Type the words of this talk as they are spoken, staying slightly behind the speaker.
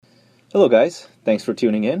Hello, guys. Thanks for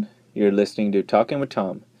tuning in. You're listening to Talking with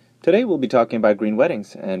Tom. Today we'll be talking about green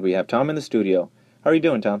weddings, and we have Tom in the studio. How are you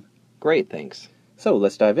doing, Tom? Great, thanks. So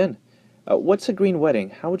let's dive in. What's a green wedding?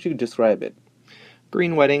 How would you describe it?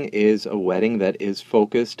 Green wedding is a wedding that is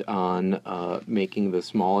focused on making the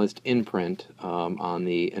smallest imprint on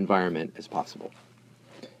the environment as possible.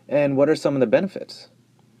 And what are some of the benefits?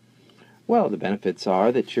 Well, the benefits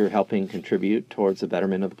are that you're helping contribute towards the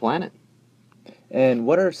betterment of the planet. And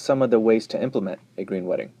what are some of the ways to implement a green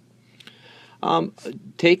wedding?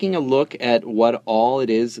 Taking a look at what all it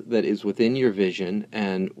is that is within your vision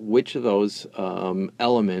and which of those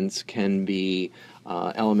elements can be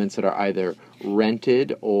elements that are either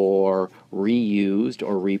rented or reused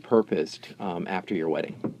or repurposed after your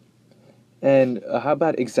wedding. And how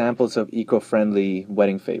about examples of eco-friendly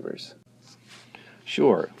wedding favors?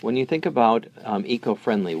 Sure. When you think about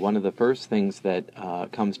eco-friendly, one of the first things that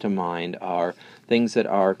comes to mind are things that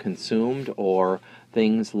are consumed or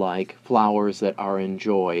things like flowers that are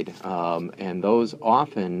enjoyed, and those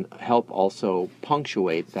often help also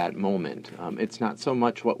punctuate that moment. It's not so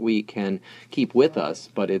much what we can keep with us,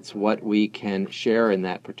 but it's what we can share in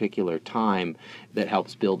that particular time that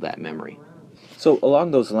helps build that memory. So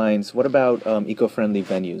along those lines, what about eco-friendly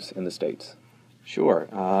venues in the States? Sure.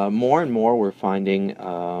 More and more we're finding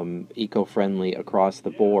eco-friendly across the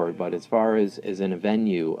board, but as far as in a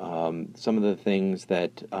venue, some of the things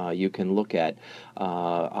that you can look at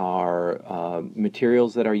are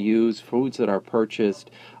materials that are used, foods that are purchased,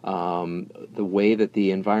 the way that the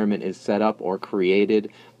environment is set up or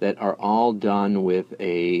created, that are all done with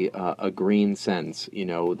a green sense. You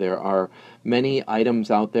know, there are many items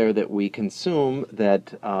out there that we consume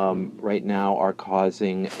that right now are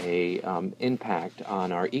causing a impact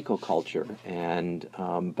on our ecoculture, and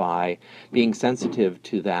by being sensitive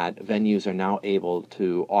to that, venues are now able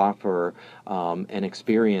to offer an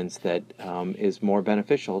experience that is more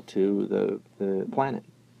beneficial to the planet.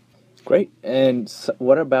 Great. And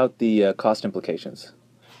what about the cost implications?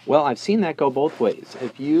 Well, I've seen that go both ways.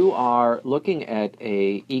 If you are looking at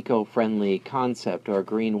a eco-friendly concept or a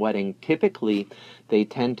green wedding, typically they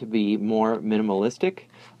tend to be more minimalistic,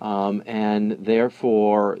 and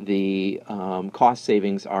therefore the cost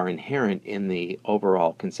savings are inherent in the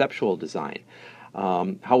overall conceptual design.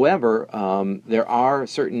 However, there are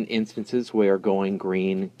certain instances where going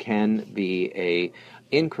green can be a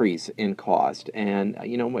increase in cost, and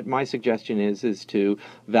what my suggestion is to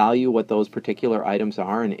value what those particular items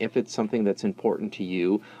are, and if it's something that's important to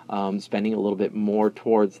you, spending a little bit more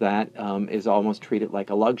towards that is almost treated like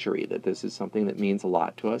a luxury, that this is something that means a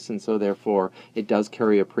lot to us, and so therefore it does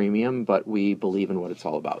carry a premium, but we believe in what it's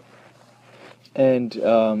all about. And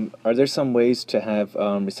are there some ways to have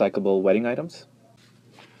recyclable wedding items?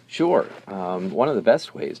 Sure. One of the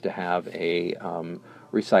best ways to have a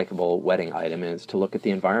recyclable wedding item is to look at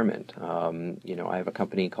the environment. I have a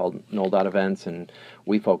company called Knoll Events, and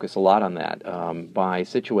we focus a lot on that. By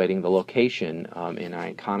situating the location in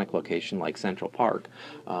an iconic location like Central Park,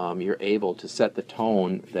 you're able to set the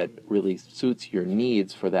tone that really suits your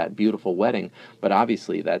needs for that beautiful wedding, but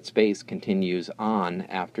obviously that space continues on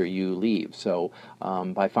after you leave. So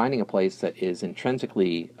by finding a place that is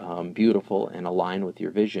intrinsically beautiful and aligned with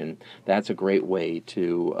your vision, that's a great way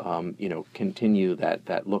to continue that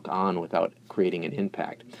look on without creating an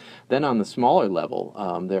impact. Then on the smaller level,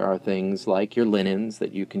 there are things like your linens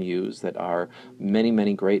that you can use, that are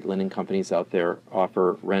many great linen companies out there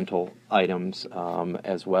offer rental items,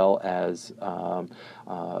 as well as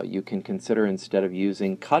you can consider, instead of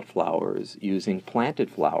using cut flowers, using planted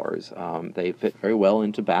flowers. They fit very well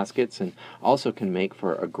into baskets and also can make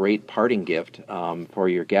for a great parting gift for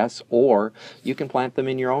your guests, or you can plant them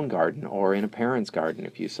in your own garden or in a parent's garden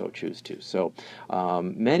if you so choose to. So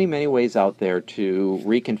many ways out there to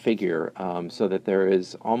reconfigure so that there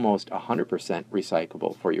is almost 100%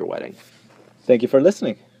 recyclable for your wedding. Thank you for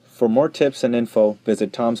listening. For more tips and info,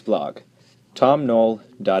 visit Tom's blog,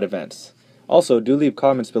 tomknoll.events. Also, do leave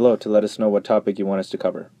comments below to let us know what topic you want us to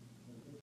cover.